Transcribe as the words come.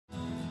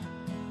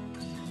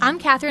I'm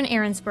Catherine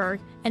Ahrensberg,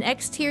 an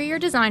exterior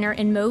designer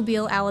in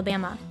Mobile,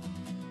 Alabama.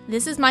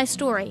 This is my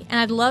story, and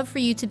I'd love for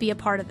you to be a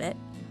part of it.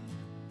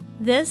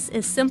 This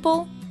is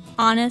Simple,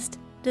 Honest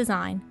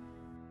Design.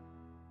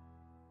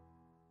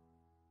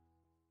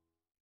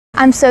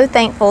 I'm so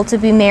thankful to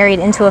be married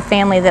into a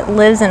family that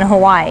lives in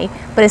Hawaii,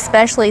 but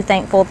especially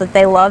thankful that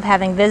they love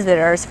having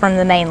visitors from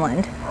the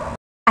mainland.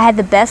 I had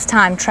the best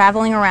time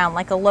traveling around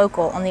like a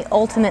local on the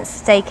ultimate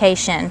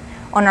staycation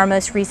on our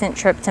most recent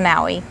trip to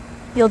Maui.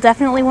 You'll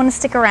definitely want to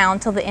stick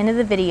around till the end of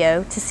the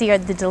video to see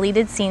the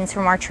deleted scenes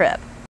from our trip.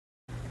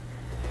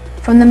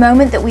 From the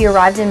moment that we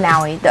arrived in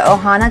Maui, the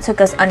Ohana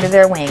took us under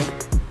their wing.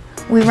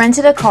 We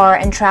rented a car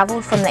and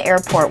traveled from the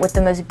airport with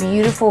the most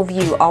beautiful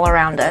view all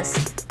around us.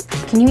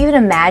 Can you even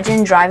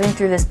imagine driving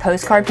through this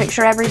postcard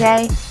picture every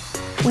day?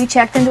 We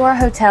checked into our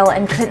hotel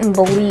and couldn't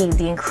believe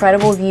the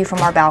incredible view from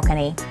our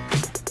balcony.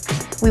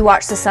 We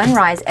watched the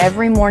sunrise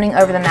every morning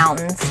over the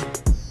mountains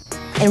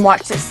and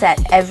watched it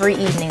set every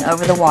evening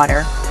over the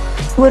water.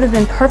 We would have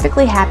been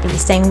perfectly happy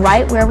staying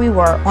right where we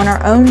were on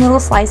our own little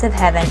slice of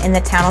heaven in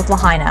the town of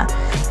Lahaina,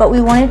 but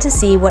we wanted to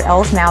see what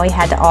else Maui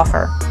had to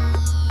offer.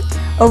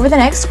 Over the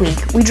next week,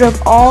 we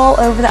drove all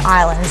over the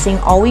island seeing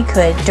all we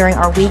could during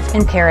our week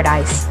in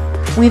paradise.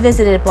 We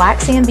visited black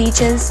sand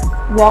beaches,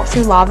 walked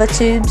through lava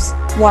tubes,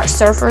 watched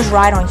surfers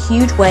ride on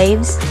huge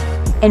waves,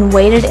 and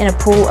waded in a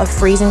pool of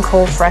freezing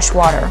cold fresh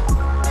water.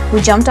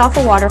 We jumped off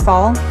a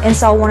waterfall and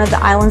saw one of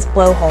the island's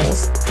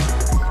blowholes,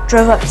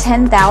 drove up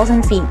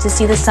 10,000 feet to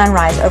see the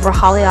sunrise over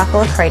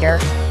Haleakala Crater,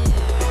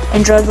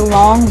 and drove the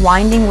long,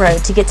 winding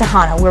road to get to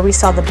Hana, where we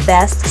saw the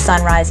best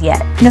sunrise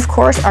yet. And of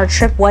course, our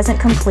trip wasn't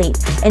complete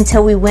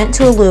until we went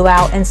to a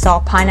luau and saw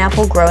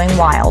pineapple growing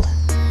wild.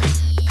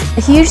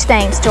 A huge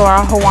thanks to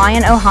our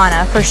Hawaiian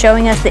Ohana for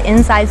showing us the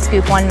inside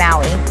scoop on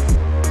Maui.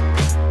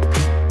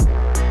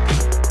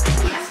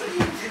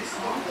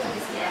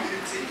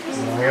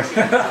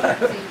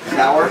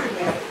 Sour?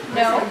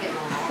 No.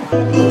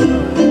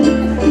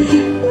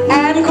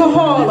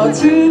 Alcohol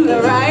to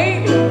the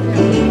right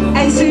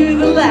and to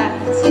the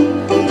left,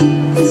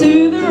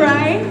 to the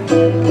right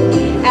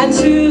and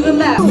to the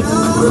left.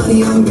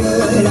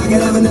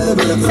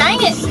 Sang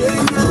it!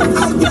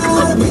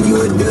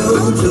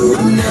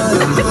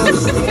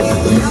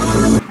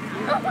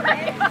 Oh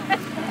my God!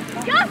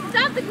 Y'all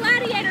stop the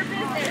gladiator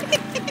business!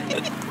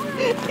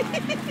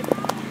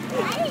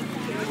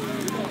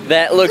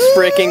 That looks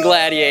freaking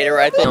gladiator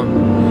right there.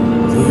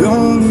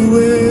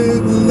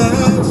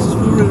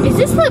 Is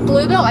this the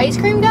Bluebell ice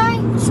cream guy?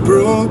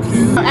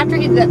 After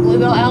he did that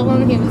Bluebell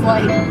album, he was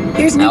like,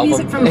 here's new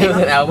music from me. It was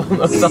an album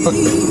of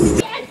songs.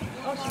 Yes!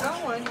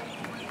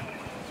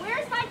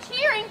 Where's my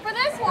cheering for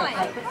this one?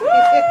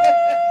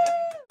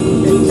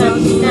 The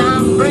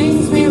touchdown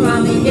brings me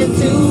round and get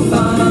too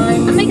far.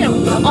 I'm making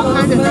all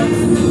kinds of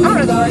things. I'm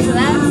gonna go into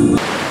that.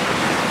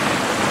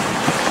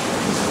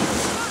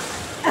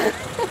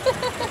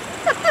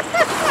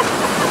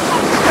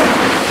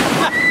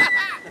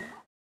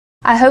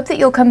 I hope that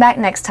you'll come back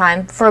next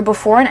time for a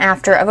before and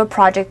after of a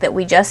project that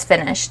we just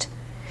finished.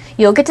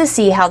 You'll get to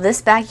see how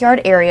this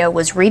backyard area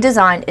was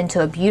redesigned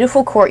into a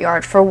beautiful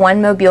courtyard for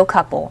one Mobile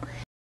couple.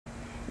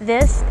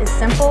 This is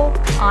Simple,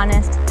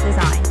 Honest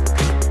Design.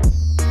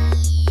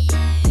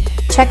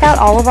 Check out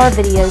all of our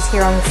videos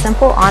here on the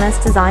Simple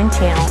Honest Design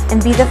channel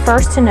and be the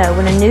first to know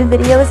when a new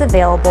video is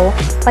available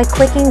by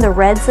clicking the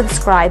red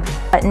subscribe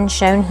button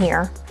shown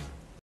here.